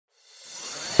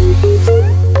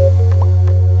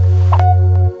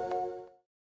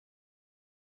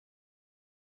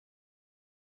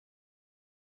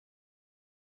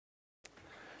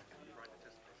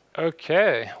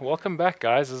Okay, welcome back,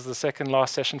 guys. This is the second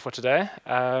last session for today.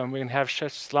 We're going to have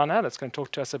Svetlana that's going to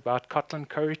talk to us about Kotlin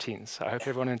coroutines. I hope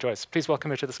everyone enjoys. Please welcome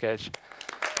her to the stage.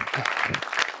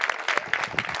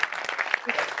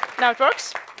 Now it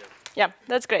works? Yeah,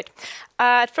 that's great.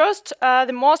 At first,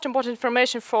 the most important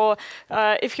information for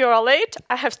if you are late,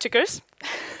 I have stickers.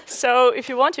 So if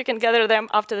you want, you can gather them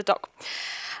after the talk.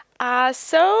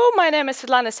 So my name is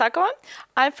Svetlana Isakova.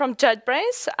 I'm from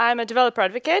JetBrains. I'm a developer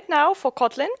advocate now for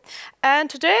Kotlin. And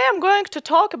today I'm going to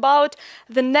talk about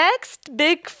the next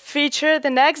big feature, the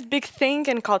next big thing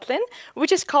in Kotlin,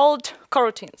 which is called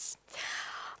coroutines.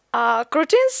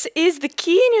 Coroutines is the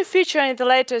key new feature in the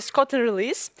latest Kotlin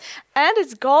release, and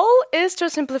its goal is to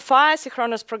simplify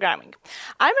asynchronous programming.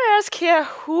 I may ask here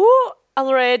who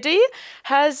already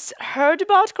has heard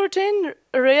about coroutine,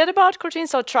 read about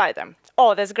coroutines, or tried them.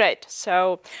 Oh, that's great.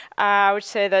 So I would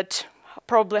say that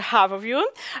probably half of you.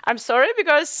 I'm sorry,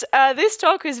 because this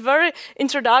talk is very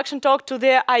introduction talk to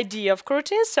the idea of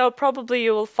coroutines, so probably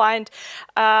you will find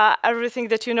everything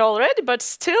that you know already, but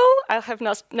still I'll have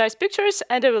nice pictures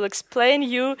and I will explain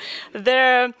you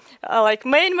their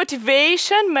main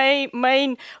motivation,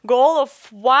 main goal of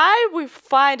why we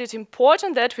find it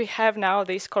important that we have now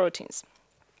these coroutines.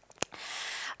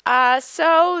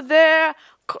 So the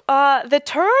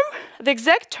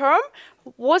exact term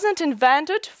wasn't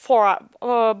invented for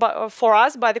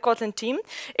us by the Kotlin team.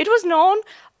 It was known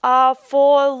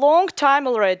for a long time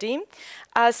already.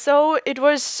 So it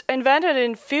was invented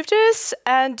in the 50s,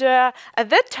 and at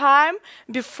that time,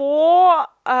 before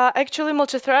actually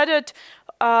multi-threaded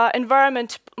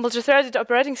environment, multi-threaded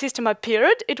operating system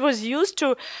appeared, it was used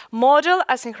to model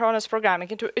asynchronous programming.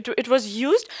 It was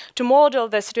used to model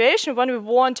the situation when we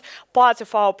want parts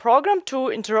of our program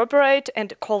to interoperate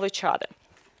and call each other.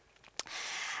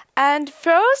 And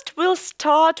first, we'll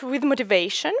start with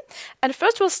motivation. And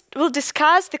first, we'll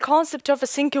discuss the concept of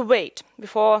async await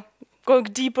before going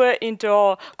deeper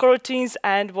into coroutines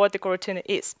and what the coroutine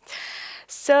is.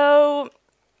 So,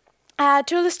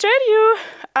 to illustrate you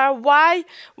why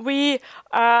we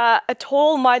at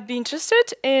all might be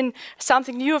interested in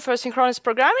something new for synchronous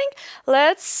programming,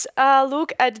 let's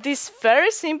look at this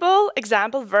very simple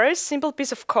example, very simple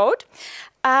piece of code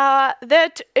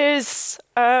that is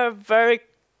very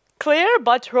clear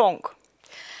but wrong.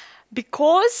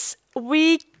 Because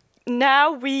we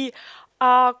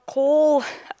call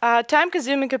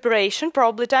time-consuming operation,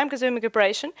 probably time-consuming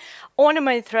operation, on a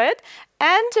main thread,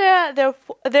 and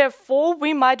therefore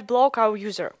we might block our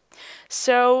user.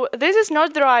 So this is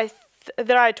not the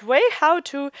right way how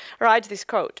to write this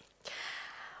code.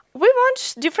 We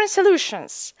want different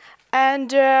solutions,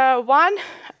 and the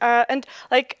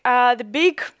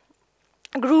big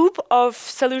group of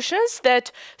solutions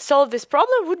that solve this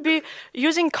problem would be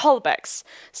using callbacks.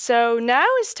 So now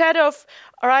instead of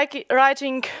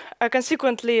writing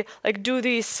consequently, like do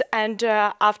this and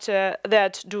after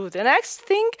that do the next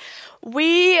thing,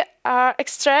 we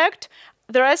extract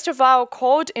the rest of our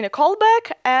code in a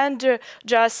callback and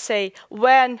just say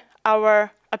when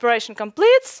our operation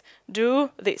completes, do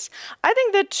this. I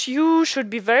think that you should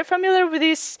be very familiar with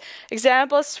these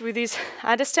examples, with this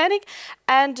understanding.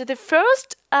 And the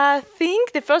first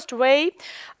the first way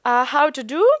how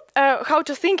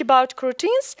to think about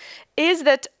coroutines is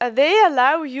that they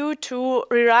allow you to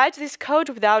rewrite this code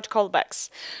without callbacks.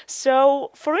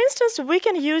 So, for instance, we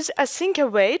can use async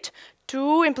await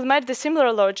to implement the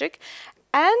similar logic.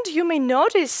 And you may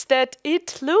notice that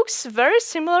it looks very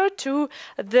similar to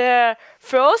the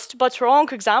first but wrong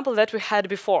example that we had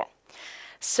before.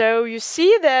 So you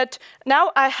see that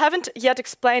now I haven't yet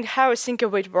explained how async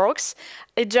await works.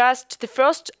 It's just the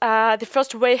first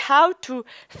way how to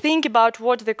think about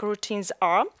what the coroutines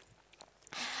are.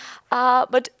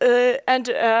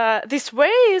 This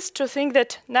way is to think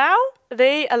that now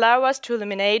they allow us to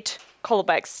eliminate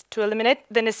callbacks, to eliminate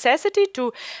the necessity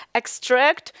to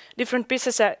extract different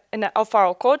pieces of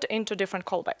our code into different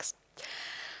callbacks.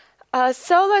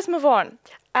 So let's move on.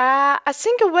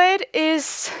 Async await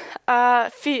is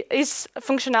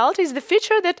functionality, is the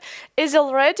feature that is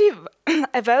already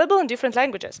available in different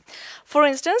languages. For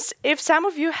instance, if some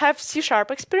of you have C#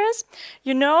 experience,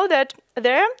 you know that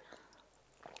there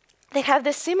they have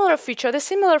the similar feature, the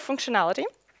similar functionality.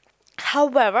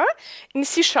 However, in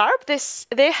C#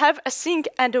 they have async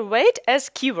and await as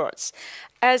keywords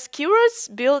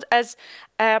built as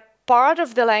a part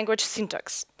of the language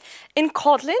syntax. In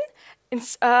Kotlin,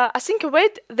 async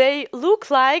await, they look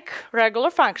like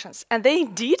regular functions, and they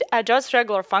indeed are just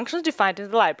regular functions defined in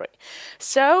the library.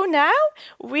 So now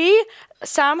we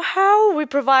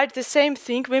provide the same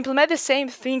thing, we implement the same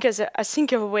thing as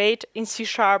async await in C#,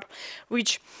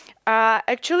 which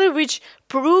actually which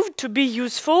proved to be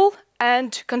useful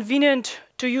and convenient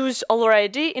to use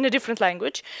already in a different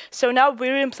language. So now we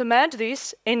implement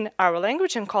this in our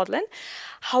language, in Kotlin.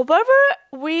 However,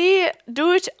 we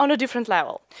do it on a different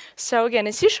level. So again,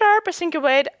 in C#, async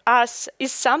await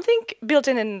is something built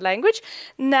in language.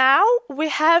 Now we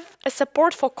have a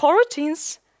support for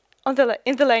coroutines in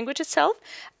the language itself,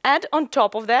 and on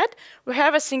top of that, we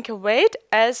have async await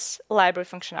as library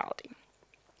functionality.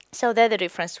 So that's the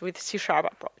difference with C#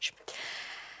 approach.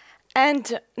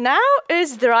 And now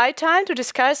is the right time to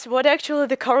discuss what actually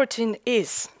the coroutine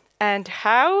is and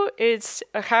how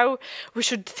we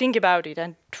should think about it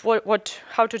and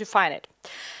how to define it.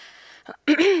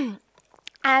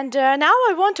 And now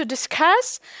I want to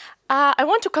discuss. I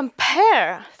want to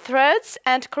compare threads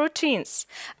and coroutines,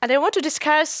 and I want to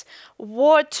discuss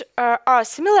what are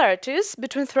similarities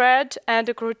between thread and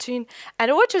a coroutine,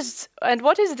 and what is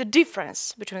the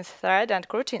difference between thread and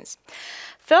coroutines.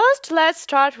 First, let's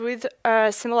start with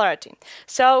similarity.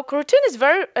 So, coroutine is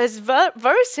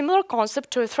very similar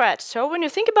concept to a thread. So, when you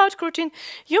think about coroutine,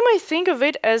 you may think of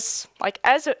it as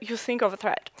you think of a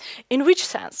thread. In which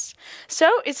sense? So,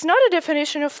 it's not a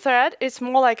definition of thread; it's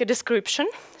more like a description.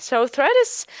 So, thread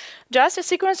is just a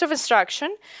sequence of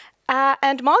instruction,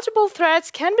 and multiple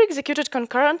threads can be executed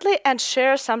concurrently and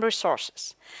share some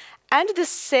resources. And the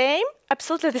same,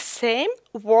 absolutely the same,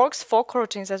 works for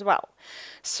coroutines as well.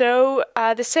 So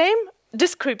the same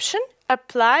description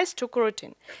applies to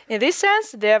coroutine. In this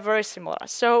sense, they are very similar.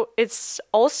 So it's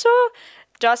also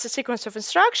just a sequence of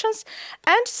instructions,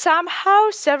 and somehow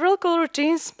several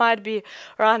coroutines might be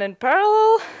run in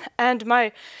parallel and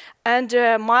might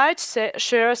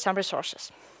share some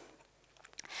resources.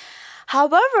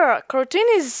 However,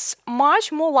 coroutine is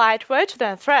much more lightweight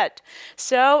than thread.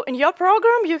 So in your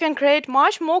program, you can create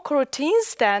much more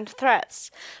coroutines than threads.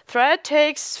 Thread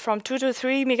takes from 2 to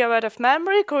 3 megabytes of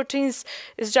memory. Coroutines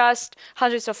is just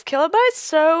hundreds of kilobytes.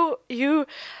 So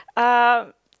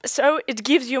it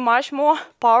gives you much more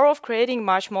power of creating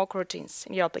much more coroutines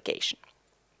in your application.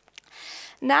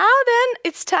 Now then,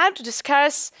 it's time to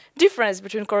discuss difference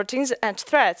between coroutines and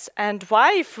threads, and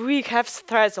why, if we have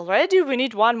threads already, we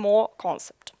need one more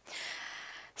concept.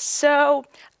 So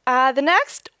the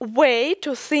next way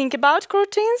to think about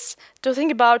coroutines, to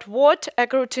think about what a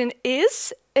coroutine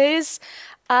is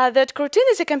that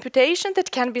coroutine is a computation that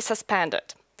can be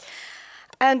suspended.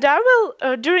 And I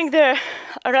will, during the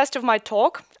rest of my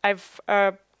talk, I've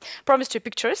promised you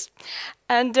pictures,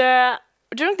 and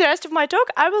during the rest of my talk,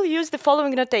 I will use the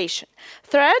following notation.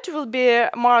 Thread will be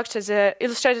marked as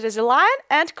illustrated as a line,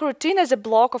 and coroutine as a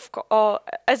block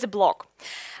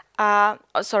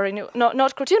sorry, no,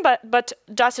 not coroutine, but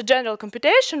just a general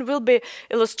computation will be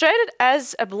illustrated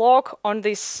as a block on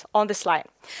this line.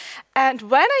 And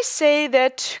when I say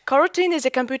that coroutine is a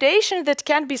computation that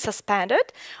can be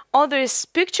suspended, on this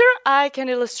picture I can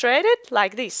illustrate it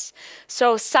like this.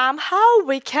 So somehow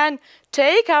we can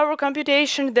take our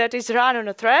computation that is run on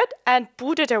a thread and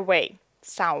put it away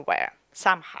somewhere,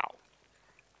 somehow.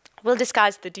 We'll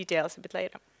discuss the details a bit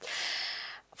later.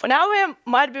 For now, we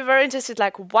might be very interested,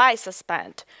 like, why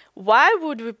suspend? Why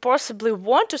would we possibly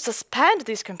want to suspend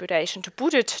this computation,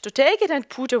 to take it and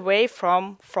put away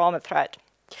from a thread?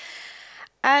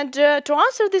 And to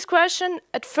answer this question,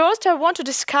 at first I want to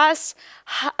discuss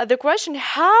the question,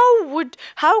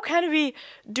 how can we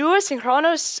do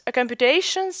asynchronous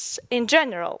computations in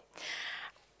general?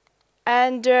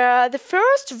 And the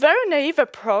first very naive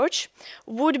approach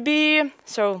would be,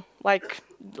 so like,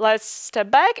 let's step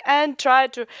back and try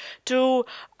to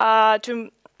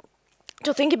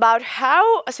think about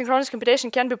how asynchronous computation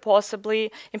can be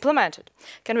possibly implemented,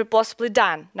 can be possibly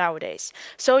done nowadays.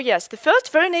 So yes, the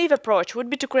first very naive approach would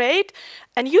be to create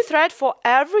a new thread for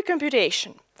every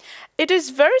computation. It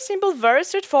is very simple, very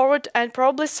straightforward, and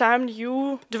probably some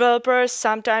new developers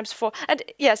sometimes and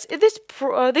yes, this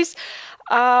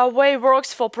way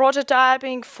works for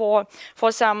prototyping,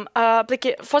 for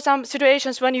some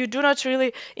situations when you do not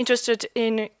really interested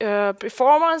in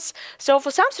performance. So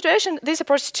for some situations, this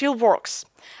approach still works,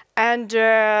 and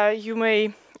you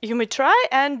may try,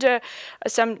 and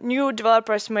some new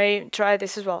developers may try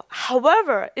this as well.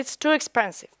 However, it's too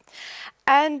expensive,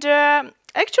 and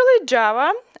actually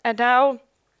Java, and now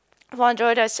for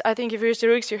Android, I think if you use the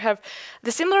Rix, you have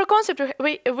the similar concept.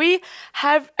 We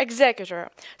have executor.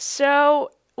 So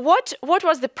what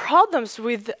was the problems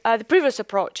with the previous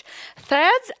approach?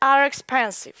 Threads are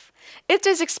expensive. It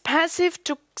is expensive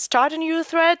to start a new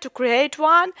thread, to create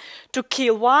one, to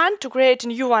kill one, to create a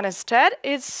new one instead.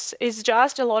 It's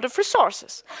just a lot of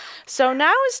resources. So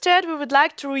now instead we would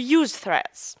like to reuse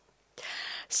threads.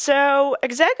 So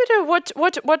executor,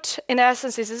 what in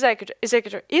essence is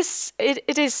executor?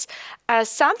 It is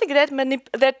something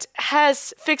that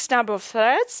has fixed number of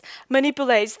threads,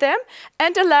 manipulates them,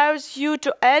 and allows you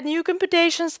to add new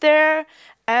computations there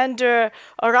and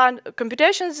run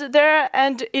computations there,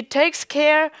 and it takes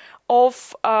care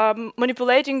of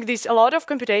manipulating a lot of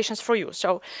computations for you.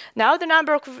 So now the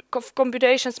number of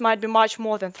computations might be much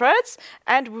more than threads,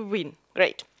 and we win.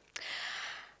 Great.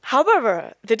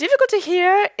 However, the difficulty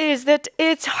here is that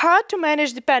it's hard to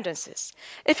manage dependencies.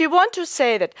 If you want to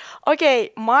say that,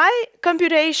 okay, my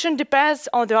computation depends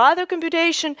on the other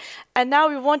computation, and now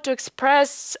we want to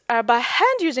express by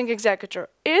hand using executor,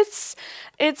 it's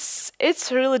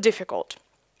really difficult.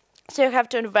 So you have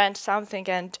to invent something,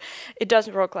 and it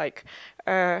doesn't work like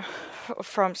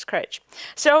from scratch.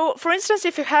 So, for instance,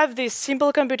 if you have this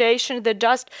simple computation that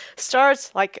just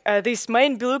starts like this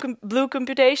main blue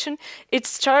computation, it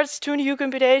starts two new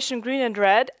computation, green and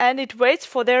red, and it waits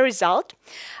for their result.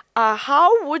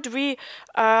 How would we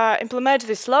implement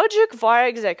this logic via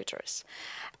executors?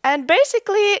 And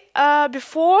basically,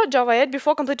 before Java 8,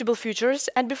 before completable features,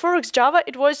 and before XJava,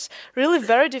 it was really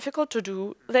very difficult to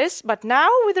do this. But now,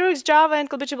 with XJava and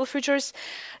completable features,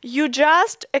 you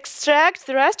just extract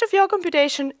the rest of your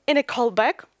computation in a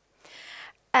callback.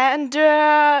 And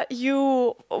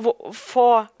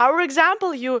for our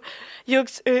example,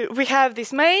 we have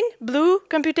this main blue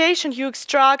computation. You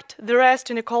extract the rest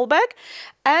in a callback,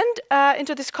 and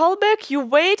into this callback, you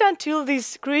wait until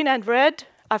these green and red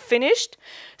are finished,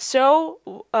 so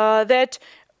that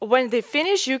when they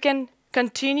finish, you can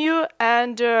continue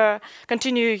and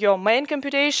continue your main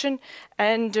computation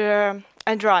and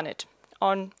run it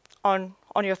on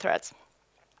your threads.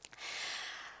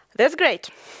 That's great.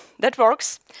 That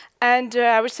works, and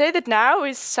I would say that now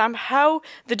is somehow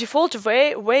the default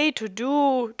way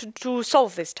to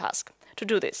solve this task, to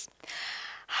do this.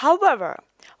 However,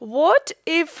 what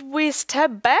if we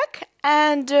step back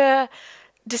and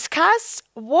discuss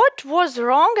what was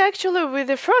wrong actually with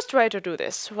the first way to do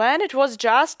this, when it was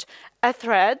just a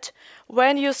thread,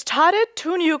 when you started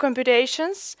two new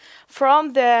computations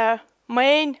from the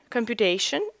main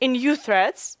computation in new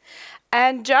threads,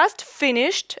 and just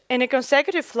finished in a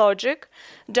consecutive logic,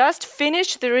 just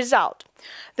finished the result.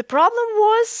 The problem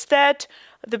was that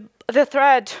the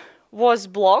thread was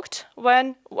blocked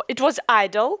when it was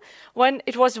idle, when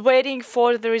it was waiting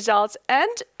for the results,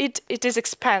 and it is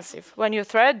expensive when your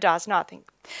thread does nothing.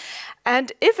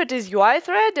 And if it is UI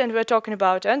thread, and we're talking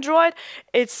about Android,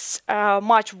 it's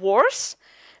much worse,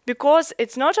 because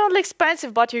it's not only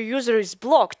expensive, but your user is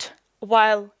blocked,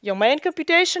 while your main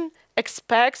computation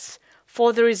expects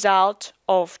for the result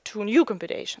of two new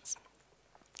computations.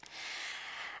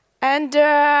 And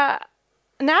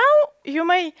now you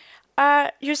may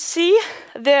see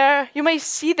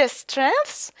the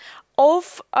strengths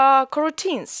of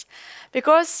coroutines,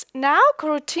 because now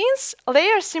coroutines, they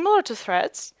are similar to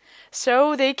threads,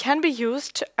 so they can be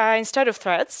used instead of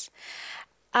threads,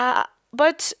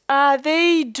 but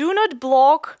they do not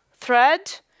block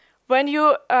thread when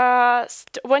you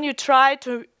try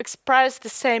to express the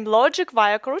same logic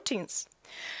via coroutines.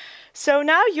 So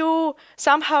now you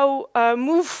somehow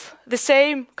move the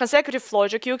same consecutive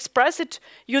logic, you express it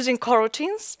using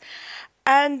coroutines,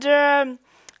 and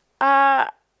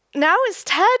now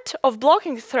instead of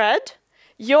blocking thread,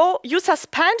 you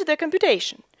suspend the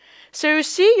computation. So you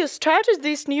see, you started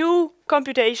these new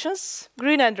computations,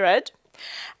 green and red,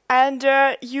 and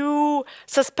you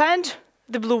suspend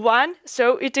the blue one,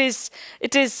 so it is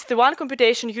the one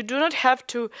computation. You do not have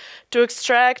to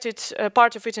extract it,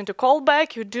 part of it into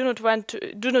callback. You do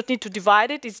not need to divide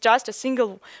it. It's just a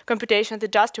single computation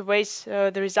that just awaits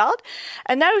the result.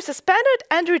 And now you suspend it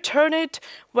and return it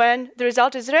when the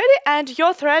result is ready and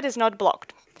your thread is not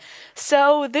blocked.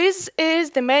 So this is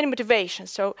the main motivation.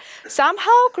 So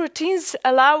somehow coroutines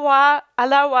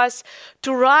allow us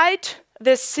to write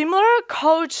the similar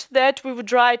code that we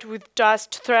would write with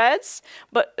just threads,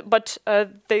 but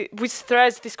with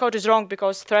threads this code is wrong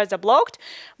because threads are blocked.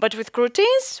 But with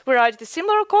coroutines we write the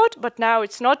similar code, but now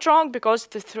it's not wrong because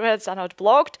the threads are not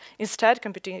blocked. Instead,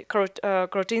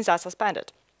 coroutines are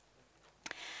suspended.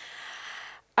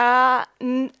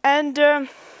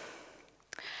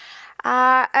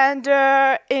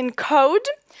 In code,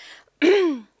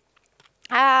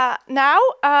 now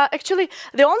actually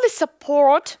the only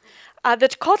support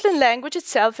that Kotlin language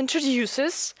itself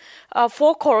introduces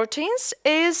for coroutines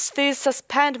is the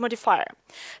suspend modifier.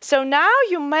 So now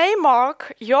you may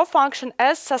mark your function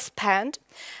as suspend,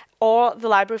 or the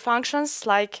library functions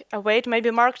like await may be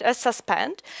marked as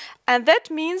suspend, and that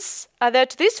means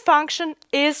that this function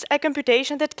is a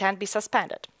computation that can be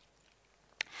suspended.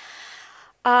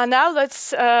 Now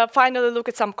let's finally look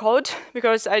at some code,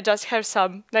 because I just have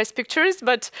some nice pictures,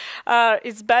 but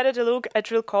it's better to look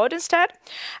at real code instead.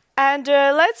 And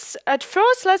let's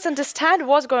understand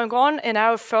what's going on in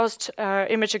our first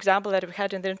image example that we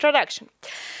had in the introduction.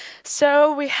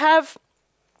 So we have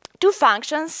two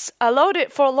functions,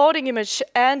 for loading image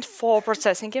and for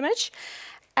processing image.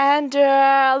 And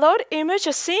load image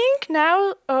async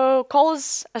now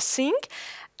calls async.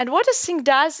 And what async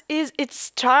does is it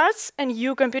starts a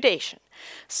new computation.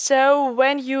 So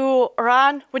when you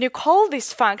call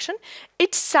this function,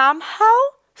 it somehow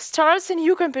starts a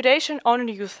new computation on a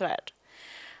new thread.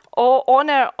 Or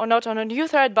not on a new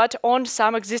thread, but on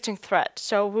some existing thread.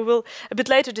 So we will a bit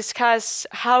later discuss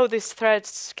how these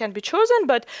threads can be chosen,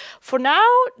 but for now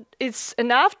it's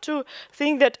enough to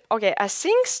think that, okay,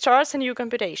 async starts a new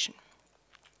computation.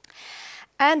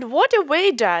 And what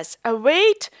await does,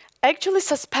 await actually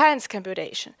suspends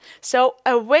computation. So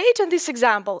await in this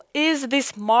example is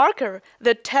this marker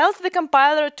that tells the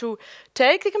compiler to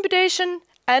take the computation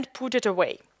and put it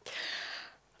away.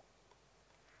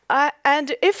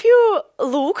 And if you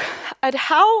look at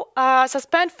how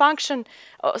suspend function,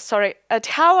 at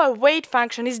how await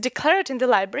function is declared in the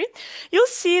library, you'll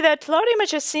see that load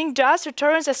image async just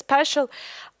returns a special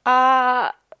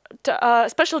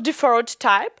deferred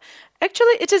type.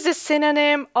 Actually, it is a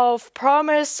synonym of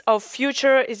promise, of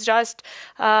future. It's just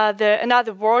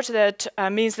another word that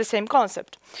means the same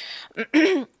concept.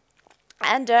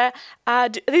 And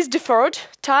this deferred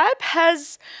type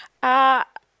has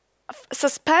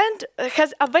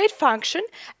await function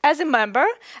as a member,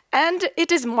 and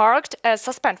it is marked as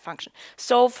suspend function.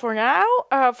 So for now,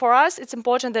 for us, it's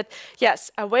important that yes,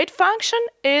 await function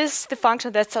is the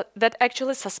function that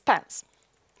actually suspends.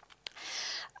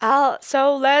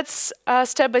 So let's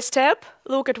step by step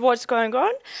look at what's going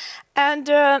on, and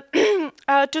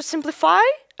to simplify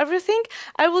everything,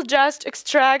 I will just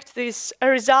extract this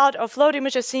result of load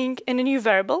image async in a new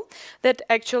variable. That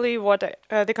actually what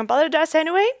the compiler does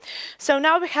anyway. So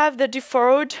now we have the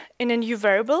deferred in a new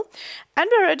variable, and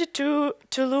we're ready to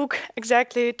look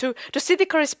exactly to see the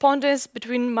correspondence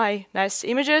between my nice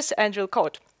images and real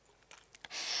code.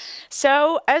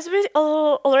 So as we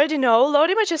already know, load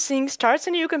image async starts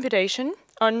a new computation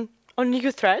on a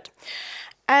new thread.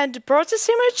 And process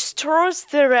image stores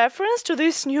the reference to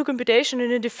this new computation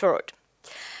in a deferred.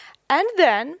 And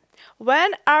then,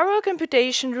 when our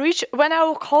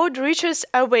code reaches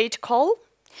await call,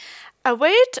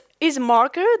 await is a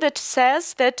marker that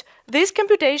says that this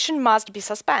computation must be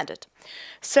suspended.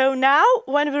 So now,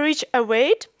 when we reach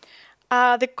await,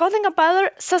 the Kotlin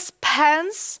compiler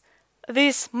suspends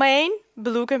this main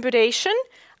blue computation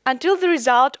until the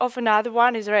result of another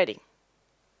one is ready.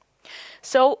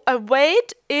 So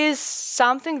await is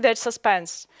something that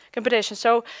suspends computation.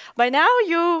 So by now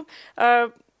I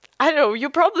don't know,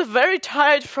 you're probably very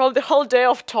tired from the whole day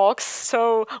of talks.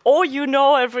 So, or you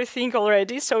know everything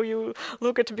already. So you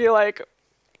look at me like,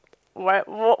 when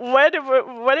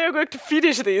are you going to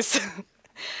finish this?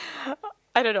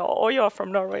 I don't know. Or you're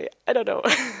from Norway. I don't know.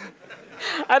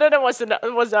 I don't know what's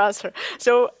the answer.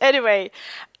 So anyway,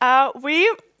 now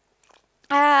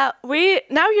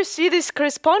you see this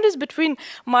correspondence between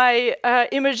my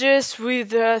images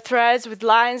with threads, with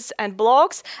lines and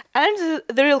blocks, and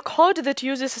the real code that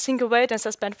uses async await and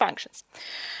suspend functions.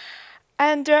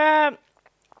 And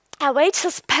await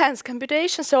suspends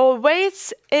computation. So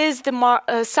awaits is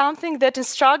something that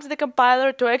instructs the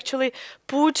compiler to actually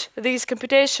put this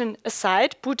computation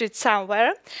aside, put it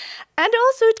somewhere, and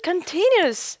also it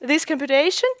continues this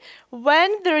computation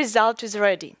when the result is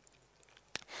ready.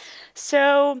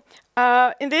 So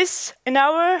in my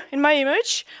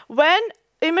image, when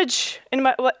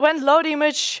load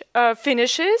image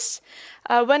finishes,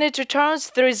 when it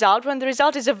returns the result, when the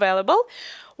result is available,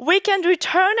 we can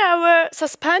return our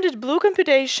suspended blue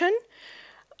computation,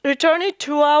 return it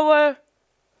to our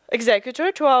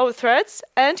executor, to our threads,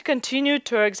 and continue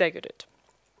to execute it.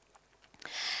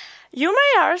 You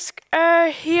may ask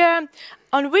here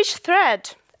on which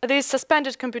thread this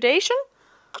suspended computation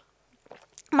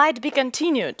might be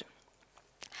continued.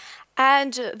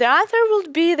 And the answer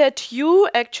would be that you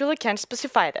actually can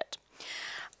specify that.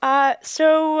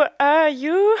 So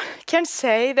you can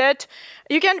say that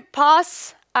you can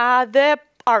pass the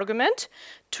argument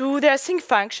to the async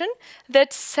function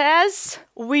that says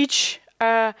which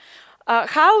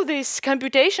how this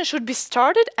computation should be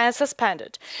started and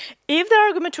suspended. If the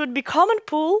argument would be common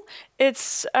pool,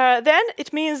 then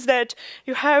it means that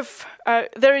you have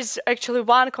there is actually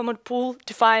one common pool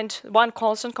defined, one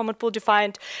constant common pool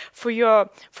defined for your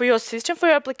system, for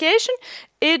your application.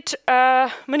 It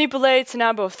manipulates a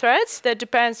number of threads that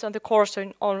depends on the course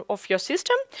of your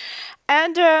system,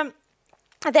 and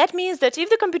that means that if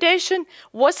the computation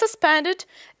was suspended,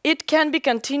 it can be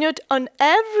continued on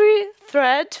every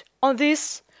thread on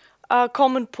this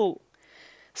common pool.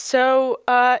 So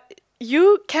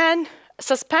you can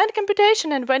suspend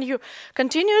computation, and when you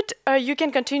continue it, you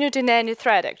can continue it in any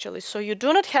thread, actually. So you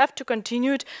do not have to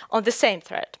continue it on the same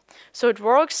thread. So it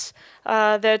works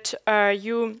that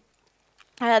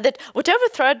that whatever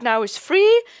thread now is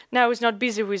free, now is not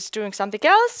busy with doing something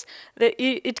else,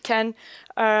 it can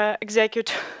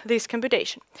execute this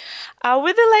computation.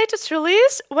 With the latest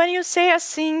release, when you say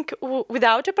async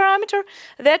without a parameter,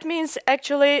 that means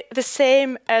actually the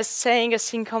same as saying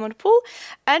async common pool.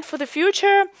 And for the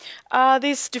future,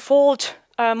 this default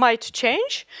might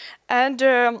change, and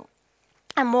a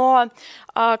more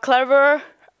clever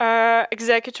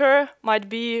executor might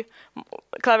be,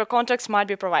 clever context might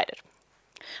be provided.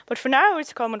 But for now,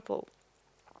 it's a common pool.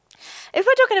 If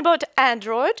we're talking about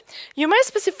Android, you may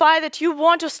specify that you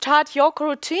want to start your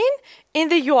coroutine in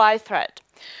the UI thread.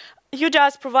 You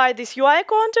just provide this UI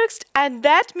context, and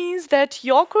that means that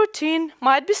your coroutine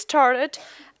might be started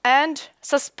and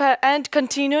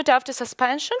continued after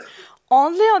suspension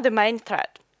only on the main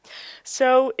thread.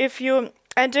 So if you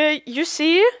you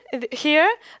see here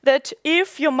that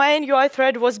if your main UI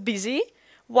thread was busy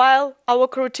while our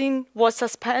coroutine was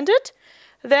suspended,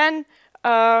 then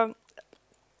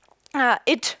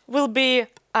it will be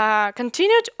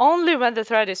continued only when the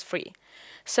thread is free.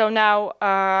 So now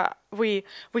we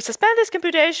suspend this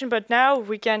computation, but now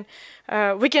we can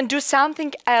do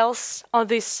something else on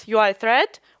this UI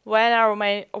thread when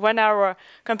our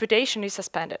computation is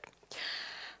suspended.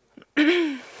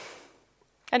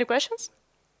 Any questions?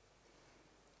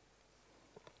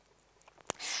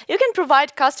 You can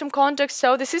provide custom context,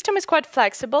 so the system is quite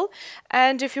flexible,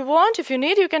 and if you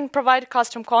need, you can provide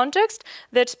custom context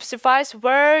that specifies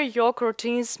where your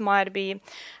coroutines might be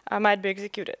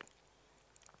executed.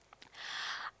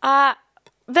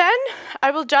 Then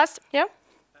I will just, yeah?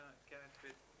 Can it be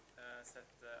set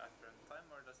at runtime,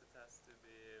 or does it has to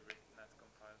be written at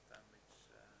compile time,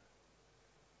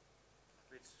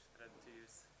 which thread to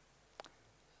use?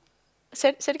 Say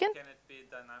it again? Can it be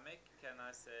dynamic? Can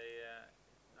I say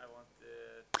I want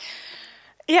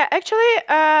Yeah, actually,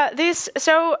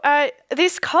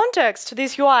 this context,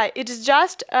 this UI, it is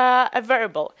just a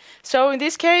variable. So in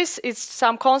this case, it's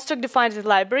some construct defined in the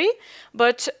library,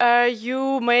 but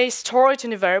you may store it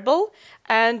in a variable,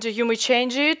 and you may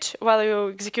change it while you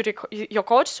execute your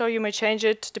code. So you may change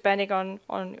it depending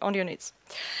on your needs.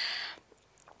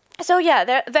 So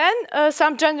yeah, then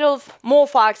some general more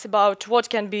facts about what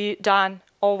can be done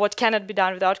or what cannot be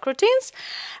done without coroutines.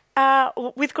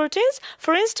 With coroutines,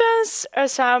 for instance,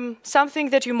 something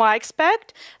that you might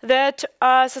expect, that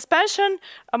suspension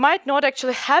might not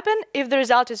actually happen if the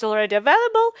result is already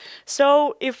available.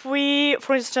 So if we,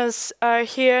 for instance,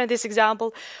 here in this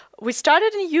example, we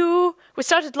started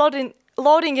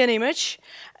loading an image,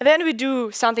 then we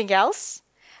do something else.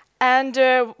 And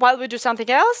while we do something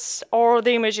else, or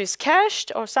the image is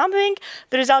cached or something,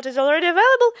 the result is already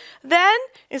available, then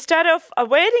instead of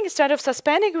waiting, instead of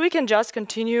suspending, we can just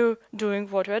continue doing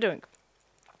what we're doing.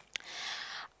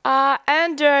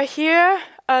 Here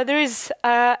there is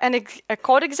a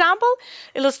code example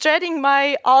illustrating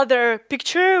my other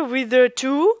picture with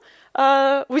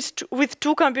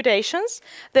two computations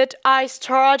that I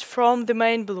start from the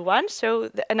main blue one. So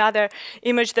another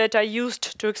image that I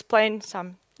used to explain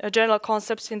some general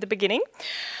concepts in the beginning.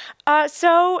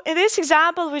 So in this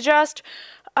example, we just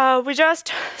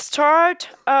start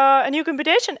a new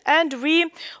computation, and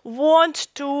we want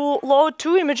to load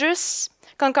two images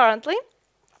concurrently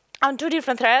on two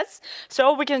different threads.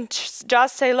 So we can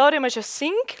just say load image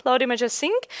async, load image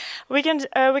async.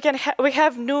 We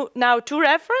have now two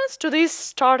references to this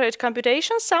started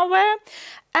computation somewhere,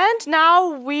 and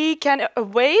now we can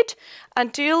wait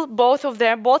until both of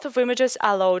images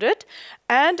are loaded,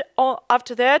 and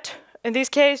after that, in this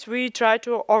case, we try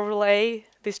to overlay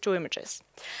these two images.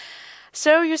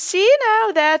 So you see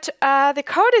now that the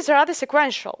code is rather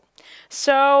sequential.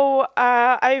 So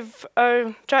I've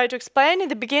tried to explain in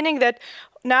the beginning that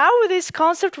now with this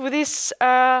concept, with this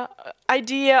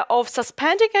idea of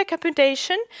suspending a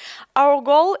computation, our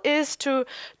goal is to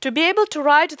be able to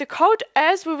write the code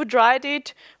as we would write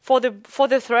it for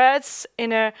the threads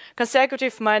in a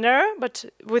consecutive manner. But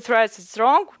with threads it's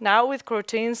wrong. Now with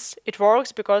coroutines it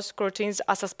works because coroutines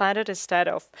are suspended instead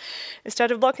of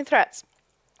blocking threads.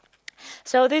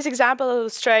 So this example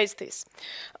illustrates this.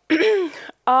 There's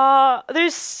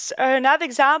another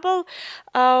example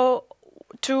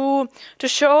to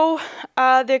show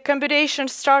the computation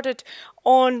started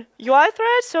on UI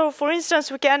thread. So for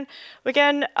instance, we can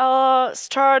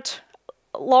start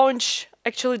launch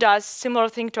actually does similar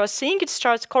thing to async. It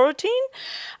starts coroutine.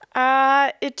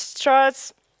 It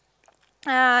starts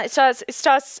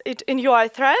it in UI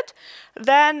thread.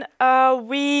 Then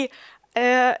we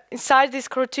inside this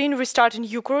coroutine we start a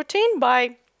new coroutine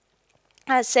by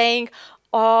saying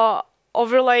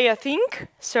overlay async.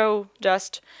 So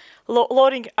just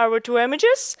loading our two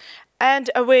images and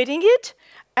awaiting it,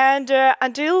 and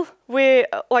until we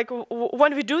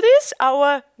when we do this,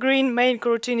 our green main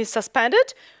coroutine is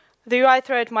suspended. The UI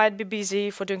thread might be busy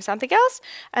for doing something else,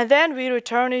 and then we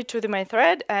return it to the main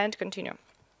thread and continue.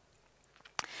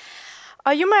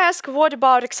 You may ask, what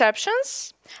about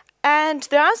exceptions? And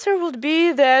the answer would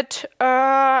be that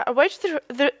a way to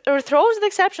throws the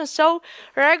exception. So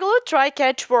regular try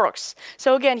catch works.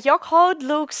 So again, your code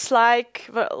looks like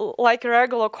a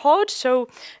regular code. So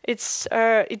it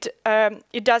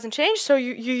doesn't change. So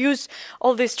you use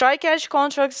all these try catch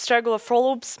contracts, regular for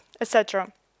loops,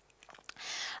 etc.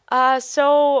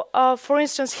 For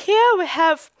instance, here we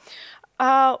have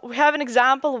an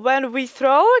example when we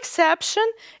throw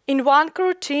exception in one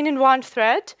coroutine in one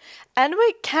thread, and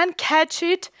we can catch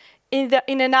it in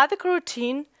another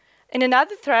coroutine in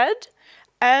another thread,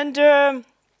 and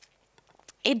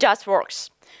it just works.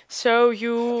 So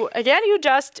you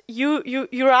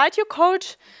write your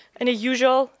code in a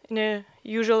usual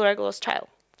regular style.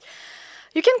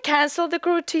 You can cancel the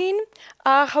coroutine.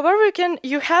 However,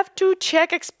 you have to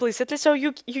check explicitly. So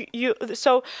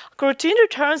so coroutine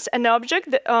returns an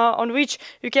object on which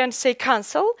you can say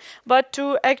cancel. But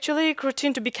to actually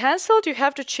coroutine to be cancelled, you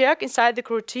have to check inside the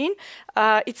coroutine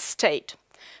its state.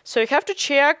 So you have to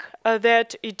check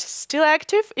that it's still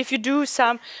active. If you do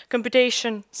some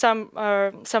computation, some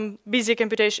busy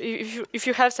computation, if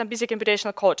you have some busy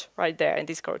computational code right there in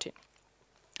this coroutine.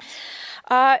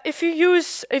 If you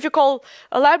call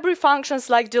library functions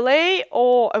like delay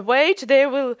or await, they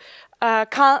will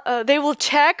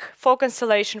check for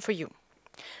cancellation for you.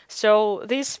 So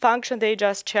this function, they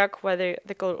just check whether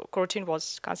the coroutine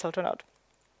was cancelled or not.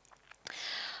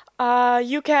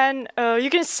 You can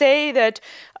say that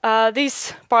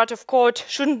this part of code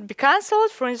shouldn't be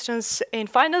cancelled. For instance, in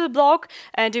final block,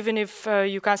 and even if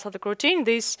you cancel the coroutine,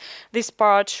 this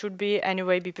part should be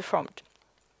anyway be performed.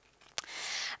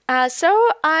 So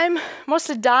I'm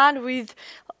mostly done with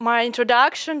my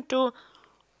introduction to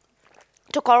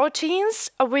coroutines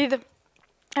with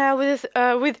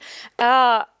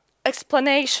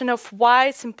explanation of why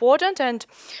it's important and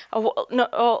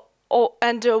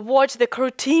what the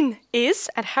coroutine is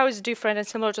and how it's different and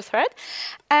similar to thread.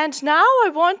 And now I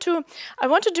want to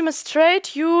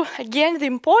demonstrate you again the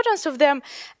importance of them,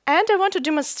 and I want to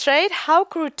demonstrate how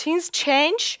coroutines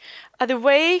change the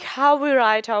way how we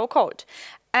write our code.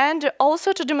 And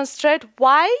also to demonstrate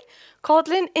why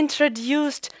Kotlin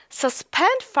introduced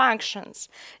suspend functions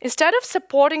instead of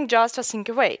supporting just async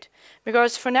await.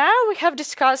 Because for now we have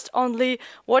discussed only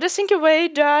what async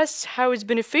await does, how it's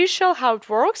beneficial, how it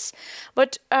works.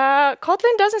 But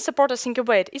Kotlin doesn't support async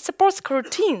await; it supports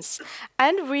coroutines,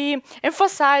 and we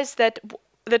emphasize that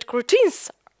coroutines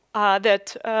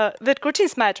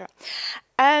coroutines matter.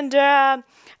 And the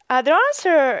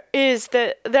answer is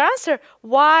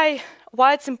why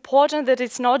it's important that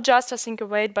it's not just async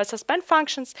await but suspend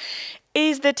functions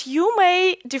is that you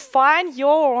may define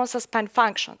your own suspend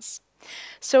functions.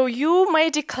 So you may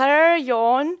declare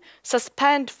your own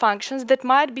suspend functions that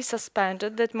might be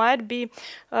suspended, that might be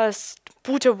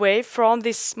put away from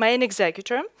this main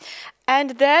executor,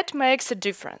 and that makes a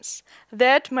difference.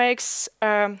 That makes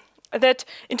that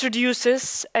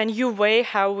introduces a new way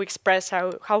how we express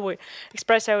our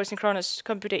asynchronous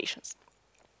computations.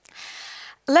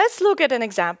 Let's look at an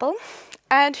example.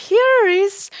 And here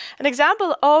is an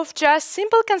example of just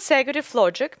simple consecutive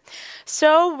logic.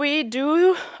 So we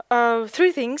do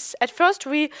three things. At first,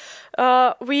 we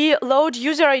load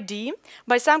user ID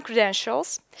by some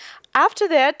credentials. After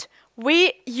that,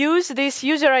 we use this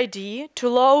user ID to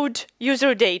load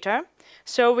user data.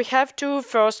 So we have to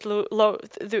first run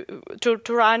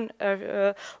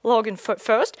login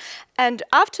first, and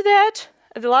after that,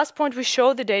 at the last point, we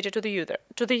show the data to the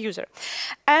user.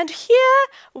 And here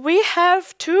we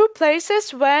have two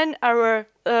places when our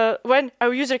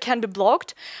user can be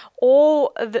blocked,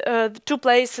 or the two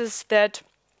places that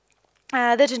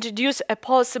introduce a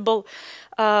possible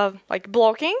like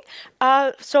blocking.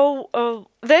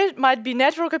 There might be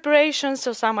network operations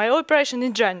or some I/O operation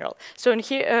in general. So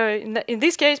in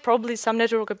this case, probably some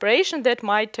network operation that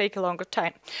might take a longer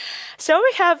time. So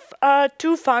we have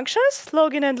two functions,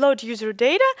 login and load user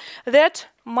data, that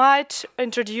might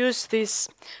introduce this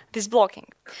blocking.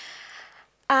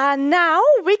 Now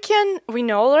we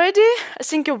know already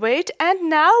async await, and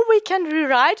now we can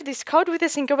rewrite this code with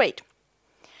async await.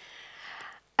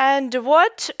 And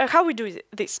how we do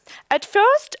this? At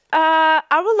first,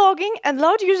 our logging and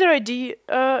load user ID,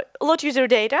 load user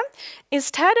data,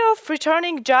 instead of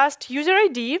returning just user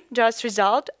ID, just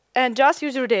result, and just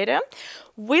user data,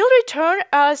 will return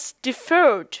as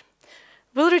deferred.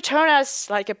 Will return as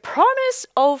like a promise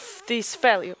of this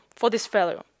value, for this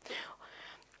value.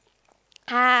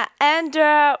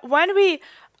 When we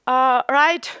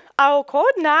write our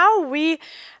code, now we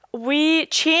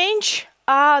change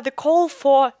the call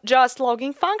for just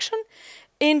logging function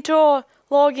into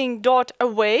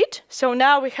logging.await. So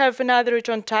now we have another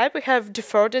return type. We have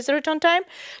deferred as a return type.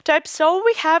 So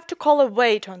we have to call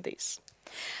await on this.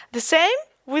 The same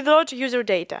with load user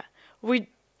data. We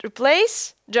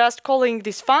replace just calling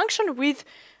this function with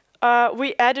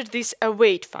we added this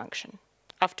await function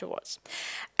afterwards.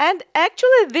 And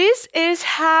actually, this is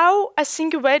how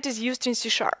async await is used in C#.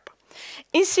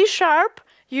 In C#,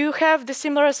 you have the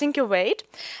similar async await,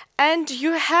 and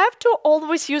you have to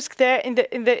always use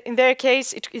in their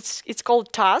case it's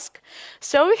called task.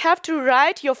 So you have to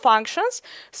write your functions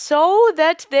so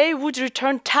that they would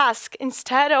return task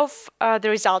instead of the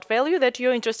result value that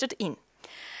you're interested in.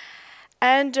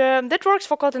 And that works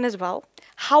for Kotlin as well.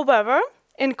 However,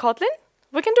 in Kotlin,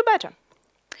 we can do better.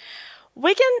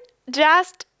 We can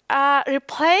just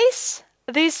replace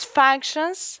these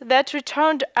functions that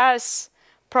returned as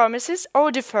promises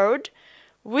or deferred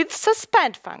with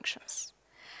suspend functions.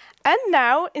 And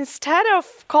now, instead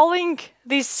of calling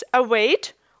this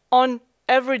await on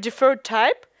every deferred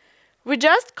type, we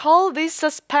just call these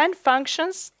suspend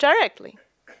functions directly.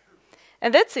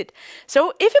 And that's it.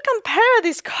 So if you compare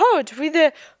this code with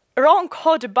the wrong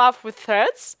code above with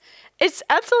threads, it's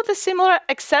absolutely similar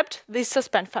except these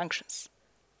suspend functions.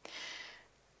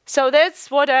 So that's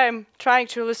what I'm trying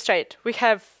to illustrate. We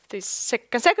have this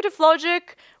consecutive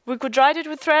logic. We could write it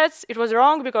with threads. It was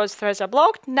wrong because threads are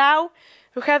blocked. Now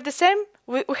we have the same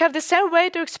way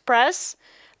to express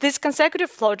this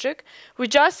consecutive logic. We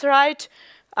just write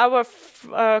our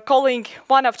calling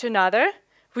one after another.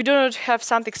 We do not have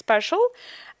something special.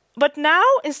 But now,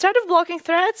 instead of blocking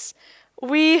threads,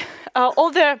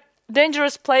 all the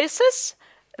dangerous places,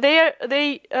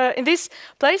 in these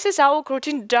places, our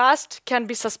coroutine just can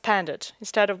be suspended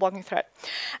instead of blocking thread.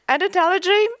 And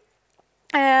analogy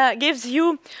gives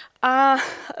you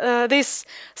this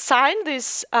sign,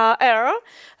 this error,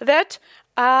 that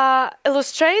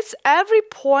illustrates every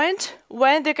point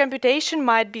when the computation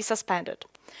might be suspended.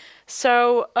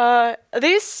 So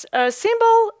this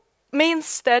symbol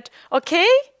means that, okay,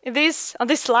 on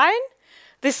this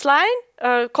line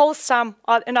calls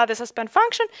another suspend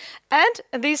function, and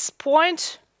at this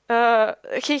point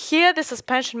here the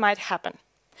suspension might happen.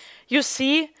 You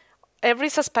see every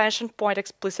suspension point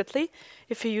explicitly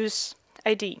if you use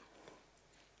ID.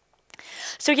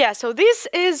 So yeah, so this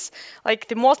is like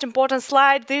the most important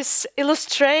slide. This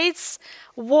illustrates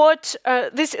what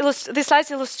this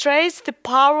slide illustrates the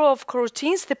power of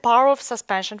coroutines, the power of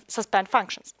suspend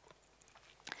functions.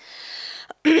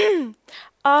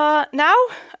 Now,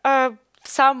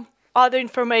 some other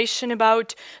information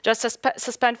about just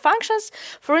suspend functions.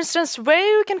 For instance,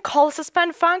 where you can call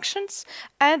suspend functions,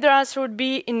 and the answer would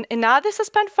be in another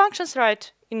suspend functions,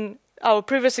 right? In our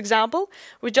previous example,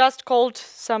 we just called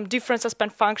some different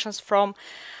suspend functions from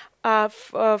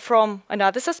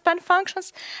another suspend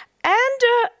functions, and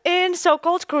in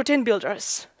so-called coroutine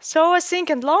builders. So async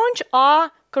and launch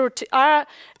are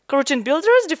coroutine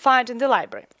builders defined in the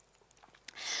library.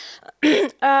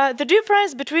 The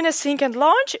difference between async and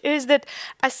launch is that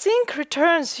async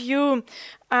returns you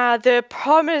the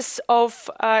promise of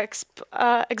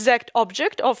exact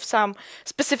object of some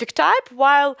specific type,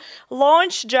 while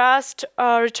launch just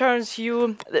returns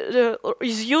you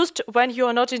is used when you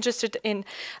are not interested in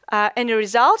any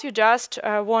result. You just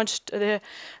want the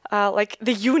like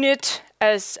the unit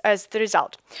as the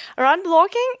result. Run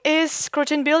blocking is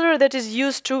coroutine builder that is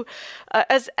used to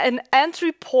as an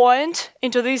entry point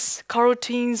into this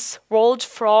coroutines world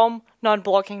from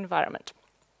non-blocking environment.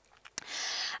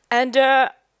 And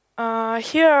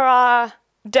here are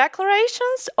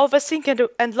declarations of async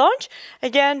and launch.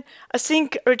 Again,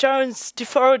 async returns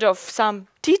deferred of some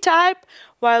t-type,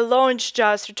 while launch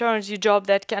just returns your job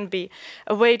that can be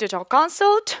awaited or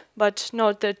cancelled, but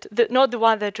not the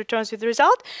one that returns you the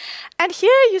result. And here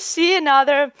you see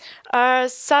another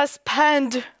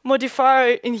suspend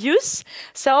modifier in use.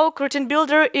 So coroutine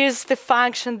builder is the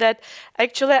function that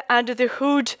actually under the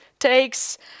hood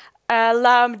takes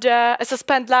a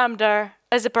suspend lambda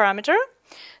as a parameter.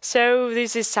 So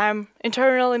this is some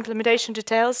internal implementation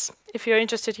details. If you're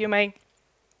interested, you may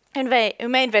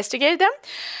investigate them.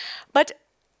 But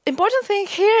important thing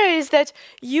here is that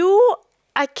you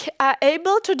are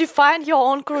able to define your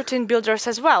own coroutine builders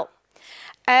as well.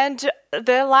 And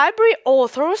the library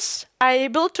authors are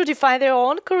able to define their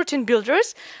own coroutine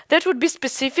builders that would be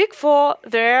specific for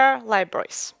their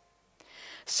libraries.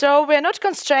 So we're not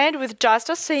constrained with just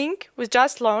async, with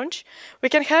just launch. We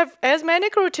can have as many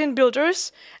coroutine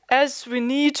builders as we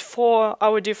need for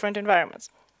our different environments.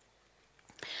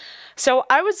 So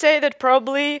I would say that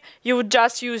probably you would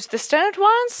just use the standard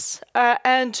ones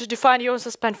and define your own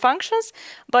suspend functions,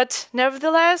 but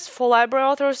nevertheless, for library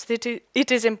authors,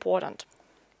 it is important.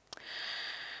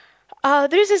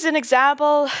 This is an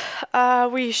example.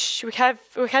 We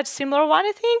had similar one,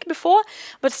 I think, before,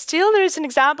 but still there is an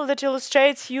example that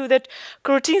illustrates you that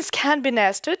coroutines can be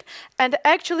nested. And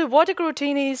actually, what a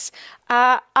coroutine is,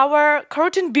 our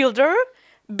coroutine builder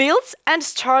builds and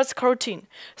starts coroutine.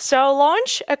 So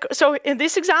so in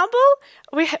this example,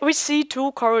 we see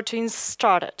two coroutines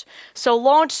started. So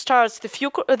launch starts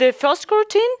the first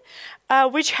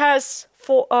coroutine, which has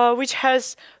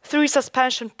 3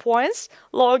 suspension points: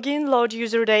 login, load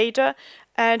user data,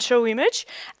 and show image.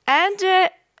 And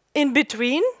in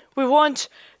between, we want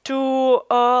to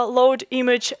load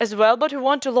image as well, but we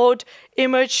want to load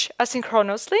image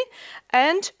asynchronously.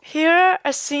 And here,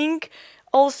 async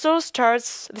also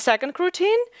starts the second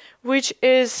coroutine, which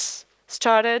is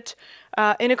started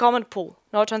in a common pool,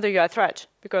 not on the UI thread,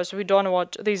 because we don't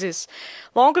want, this is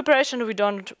long operation, we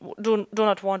do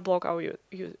not want block our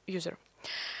user.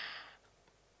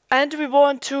 And we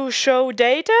want to show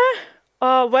data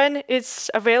when it's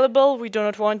available. We do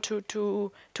not want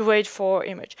to wait for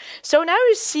image. So now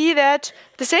you see that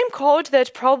the same code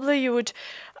that probably you would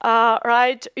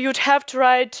you'd have to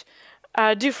write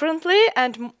differently,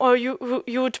 and or you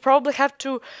would probably have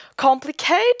to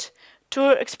complicate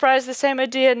to express the same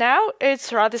idea. Now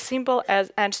it's rather simple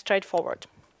and straightforward.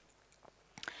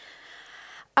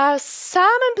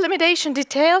 Some implementation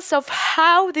details of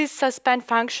how these suspend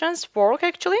functions work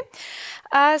actually.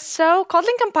 So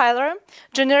Kotlin compiler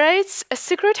generates a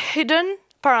secret hidden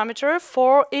parameter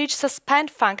for each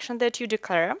suspend function that you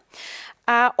declare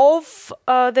of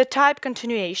the type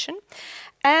continuation.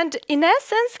 And in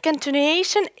essence,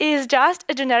 continuation is just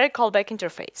a generic callback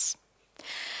interface.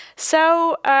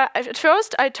 So at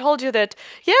first I told you that,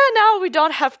 yeah, now we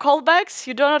don't have callbacks,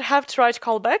 you do not have to write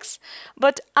callbacks,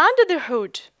 but under the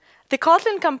hood, the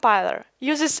Kotlin compiler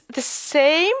uses the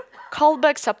same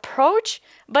callbacks approach,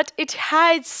 but it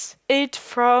hides it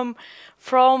from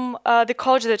the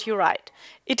code that you write.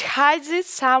 It hides it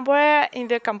somewhere in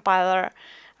the compiler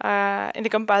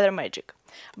magic.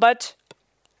 But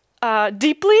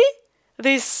deeply,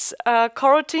 this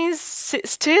coroutines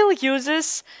still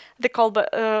uses the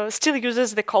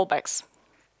callbacks.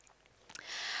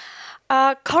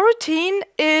 Coroutine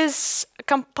is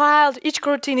compiled. Each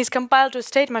coroutine is compiled to a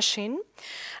state machine.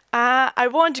 I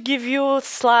won't give you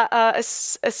I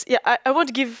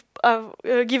won't give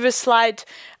a slide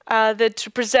that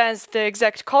represents the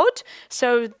exact code.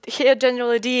 So here,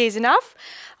 general idea is enough.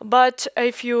 But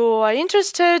if you are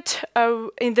interested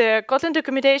in the Kotlin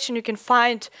documentation, you can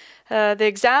find the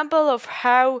example of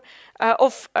how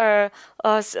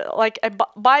like a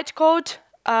bytecode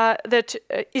that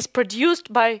is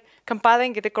produced by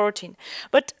compiling the coroutine.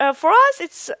 But for us,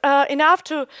 it's enough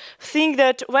to think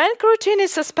that when coroutine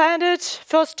is suspended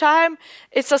first time,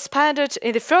 it's suspended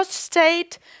in the first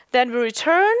state, then we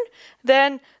return,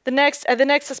 then at the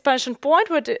next suspension point,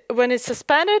 when it's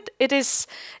suspended, it is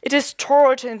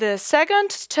stored in the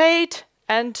second state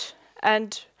and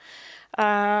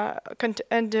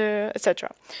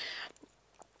etc.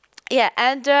 Yeah,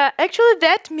 and actually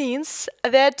that means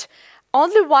that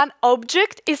only one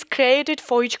object is created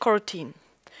for each coroutine.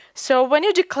 So when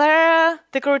you declare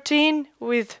the coroutine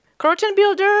with coroutine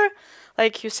builder,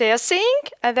 like you say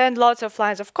async, and then lots of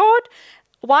lines of code,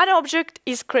 one object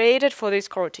is created for this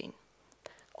coroutine.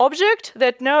 Object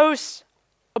that knows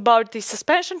about the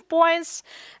suspension points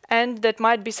and that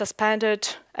might be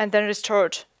suspended and then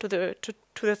restored to the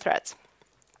threads.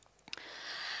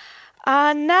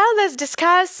 Now let's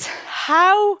discuss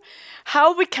how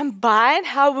we combine,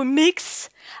 how we mix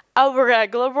our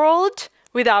regular world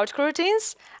without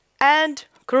coroutines and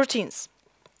coroutines.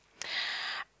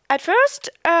 At first,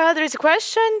 there is a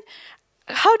question,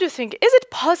 how do you think, is it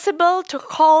possible to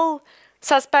call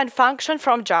suspend function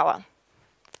from Java?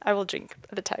 I will drink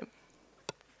at the time.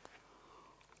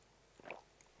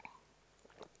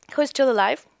 Who is still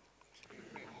alive?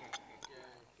 So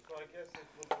I guess it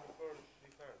would prefer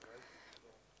defend,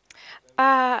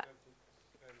 right?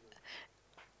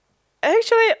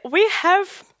 Actually, we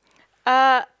have.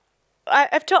 I've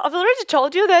already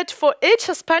told you that for each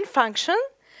suspend function,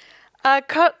 a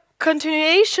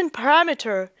continuation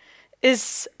parameter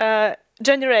is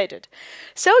generated.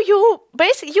 So you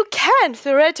can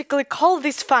theoretically call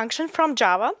this function from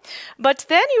Java, but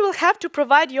then you will have to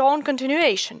provide your own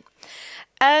continuation.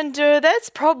 And that's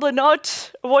probably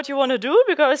not what you want to do,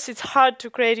 because it's hard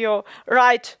to create your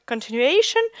right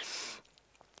continuation.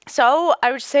 So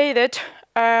I would say that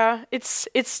it's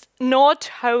not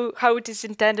how it is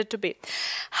intended to be.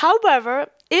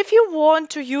 However, if you want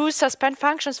to use suspend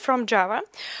functions from Java,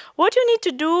 what you need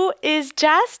to do is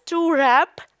just to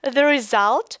wrap the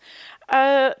result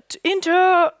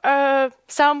into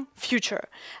some future.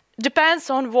 Depends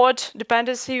on what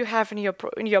dependency you have in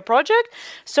your project.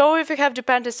 So if you have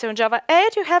dependency on Java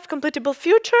 8, you have completable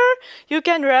future. You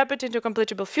can wrap it into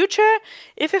completable future.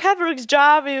 If you have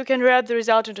RxJava, you can wrap the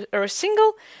result into a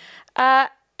single.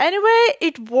 Anyway,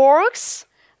 it works.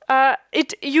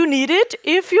 You need it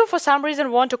if you, for some reason,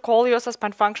 want to call your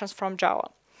suspend functions from Java.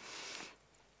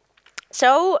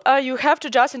 So you have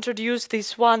to just introduce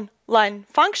this one-line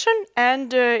function,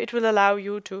 and it will allow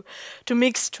you to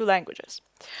mix two languages.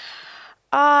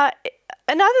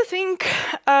 Another thing,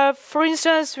 for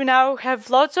instance, we now have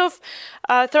lots of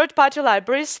third-party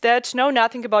libraries that know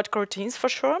nothing about coroutines for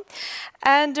sure,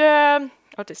 and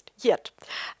at least yet.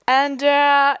 And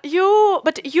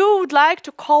but you would like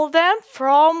to call them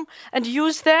from and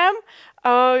use them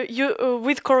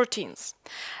with coroutines.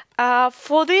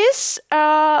 For this,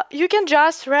 you can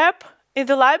just wrap in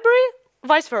the library,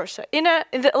 vice versa, in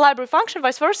the library function,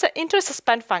 vice versa, into a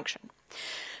suspend function.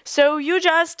 So you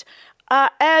just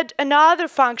add another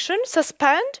function,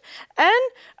 suspend,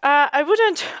 and I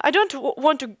don't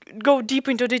want to go deep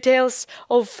into details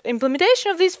of implementation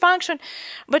of this function,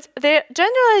 but the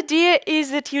general idea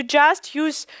is that you just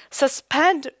use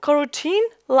suspend coroutine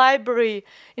library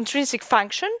intrinsic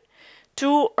function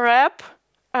to wrap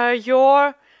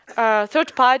your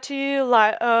third-party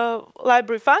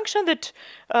library function that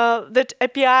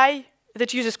API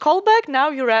that uses callback. Now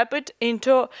you wrap it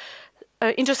into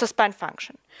suspend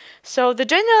function. So the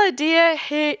general idea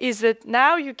here is that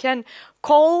now you can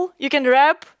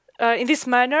wrap in this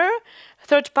manner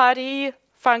third-party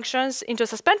functions into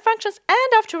suspend functions,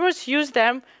 and afterwards use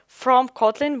them from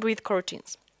Kotlin with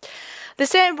coroutines. The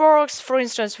same works, for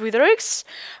instance, with Rx.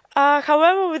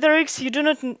 However, with Rx, you do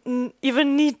not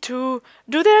even need to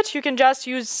do that. You can just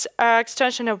use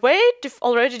extension await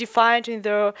already defined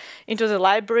into the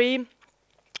library,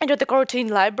 into the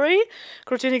coroutine library,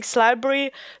 coroutine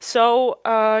library. So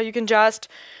you can just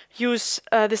use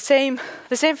the same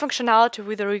functionality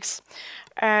with Rx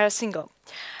single.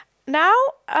 Now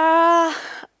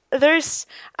there's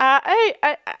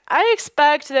I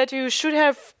expect that you should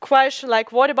have question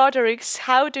like, what about Rx?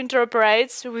 How it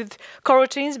interoperates with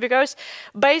coroutines? Because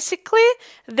basically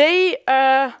they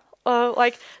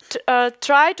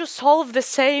try to solve the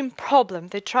same problem.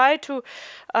 They try to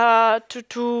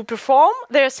perform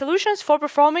their solutions for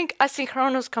performing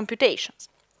asynchronous computations.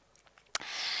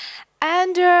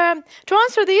 And to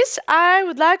answer this, I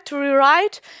would like to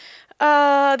rewrite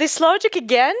this logic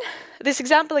again, this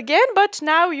example again, but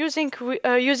now using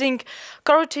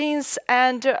coroutines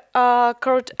and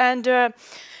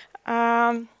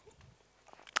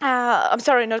I'm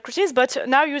sorry, not coroutines, but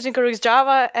now using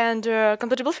RxJava and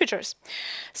compatible features.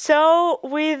 So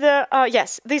with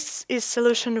yes, this is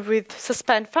solution with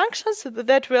suspend functions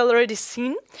that we already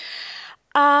seen.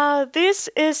 This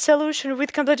is solution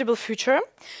with compatible feature.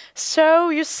 So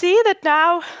you see that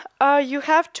now you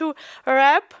have to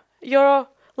wrap your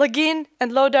login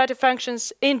and load data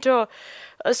functions into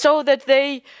so that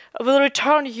they will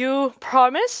return you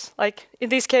promise, like in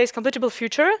this case, completable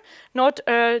future, not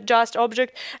just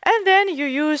object. And then you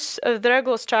use the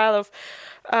regular style of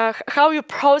how you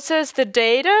process the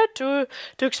data to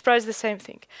express the same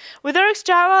thing. With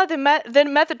RxJava, the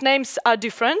method names are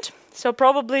different. So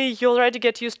probably you already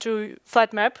get used to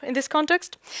flat map in this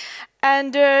context.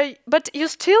 And but you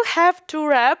still have to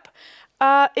wrap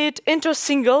it into a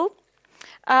single,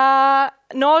 and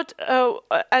not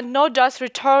just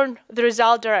return the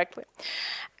result directly.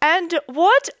 And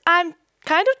what I'm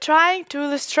kind of trying to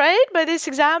illustrate by this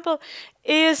example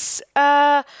is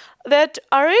that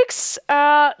Rx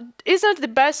isn't the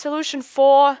best solution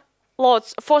for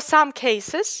some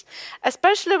cases,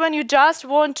 especially when you just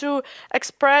want to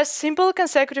express simple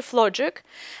consecutive logic.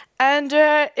 And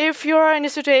if you're in a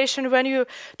situation when you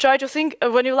try to think,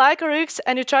 when you like Rx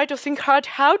and you try to think hard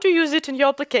how to use it in your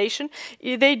application,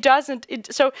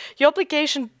 so your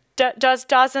application just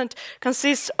doesn't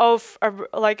consist of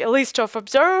like a list of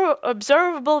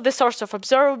the source of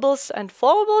observables and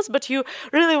flowables, but you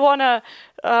really want to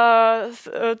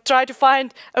try to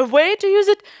find a way to use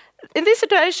it. In this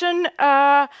situation,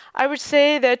 I would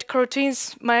say that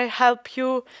coroutines might help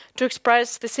you to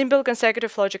express the simple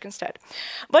consecutive logic instead.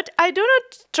 But I do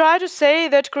not try to say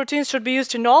that coroutines should be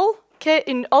used in all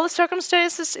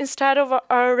circumstances instead of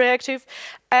reactive.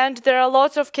 And there are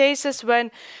lots of cases when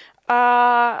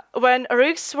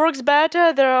Rx works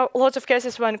better. There are lots of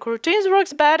cases when coroutines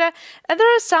works better, and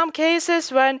there are some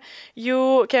cases when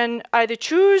you can either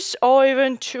choose or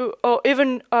even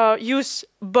use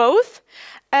both.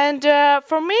 And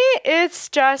for me, it's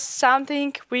just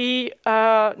something we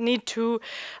need to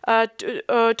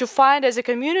find as a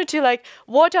community, like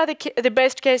what are the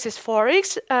best cases for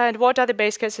Rx and what are the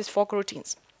best cases for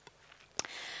coroutines.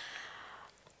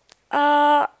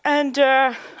 And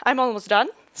I'm almost done.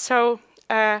 So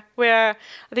we're,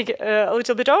 I think, a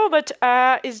little bit over, but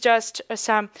it's just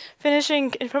some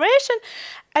finishing information.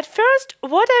 At first,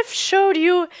 what I've showed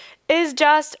you is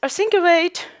just a async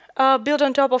await built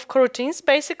on top of coroutines,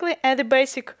 basically, and the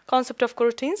basic concept of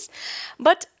coroutines.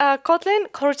 But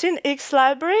Kotlin Coroutine X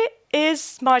library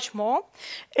is much more.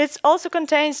 It also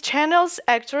contains channels,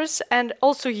 actors, and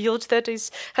also yield that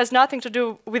has nothing to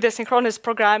do with asynchronous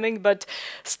programming, but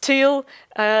still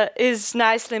is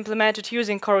nicely implemented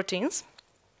using coroutines.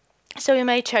 So you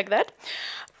may check that.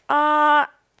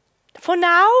 For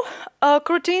now,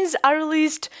 coroutines are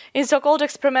released in so-called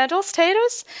experimental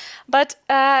status, but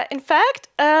in fact,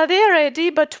 they are ready,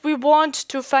 but we want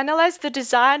to finalize the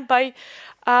design by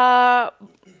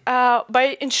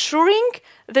ensuring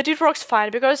that it works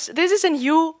fine, because this is a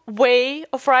new way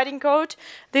of writing code.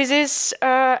 This is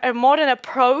a modern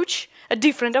approach, a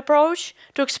different approach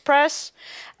to express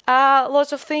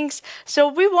lots of things. So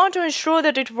we want to ensure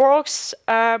that it works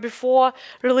before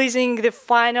releasing the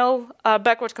final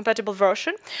backward compatible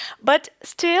version. But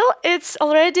still, it's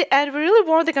already, and we really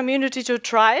want the community to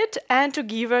try it and to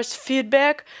give us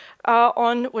feedback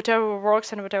on whatever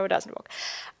works and whatever doesn't work.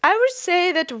 I would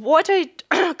say that what I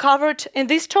covered in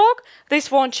this talk, this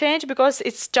won't change because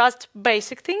it's just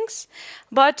basic things,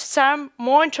 but some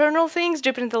more internal things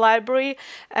deep in the library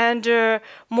and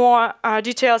more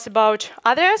details about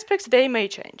other aspects, they may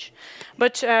change.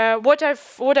 But what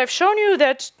I've shown you,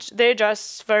 that they're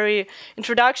just very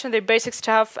introduction, they're basic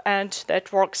stuff, and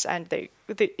that works, and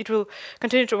it will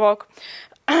continue to work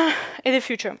in the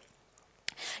future.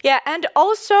 Yeah, and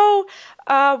also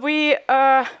we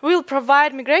will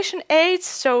provide migration aids.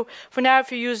 So for now,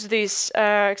 if you use this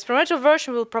experimental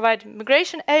version, we'll provide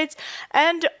migration aids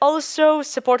and also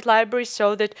support libraries,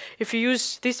 so that if you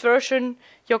use this version,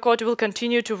 your code will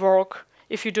continue to work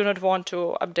if you do not want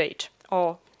to update,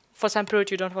 or for some period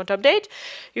you don't want to update,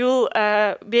 you'll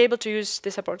be able to use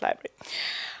the support library.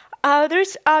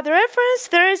 There's the reference.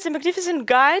 There is a magnificent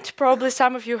guide. Probably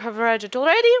some of you have read it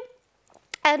already.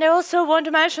 And I also want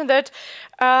to mention that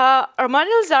Armand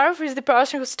Elzarov is the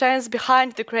person who stands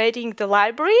behind creating the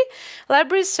libraries.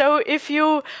 So if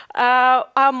you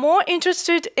are more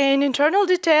interested in internal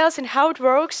details and how it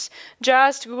works,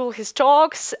 just Google his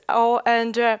talks,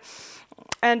 and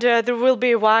there will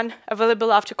be one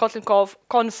available after Kotlin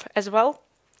Conf as well.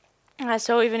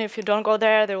 So even if you don't go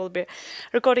there, there will be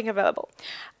recording available.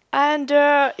 And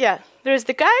yeah, there is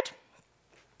the guide.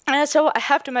 So I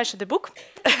have to mention the book.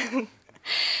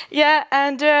 Yeah,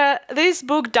 and this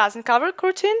book doesn't cover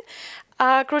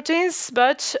coroutines,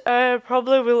 but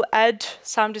probably will add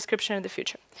some description in the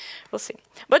future. We'll see.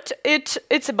 But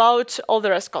it's about all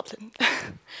the rest Kotlin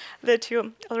that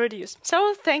you already use.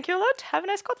 So thank you a lot. Have a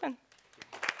nice Kotlin.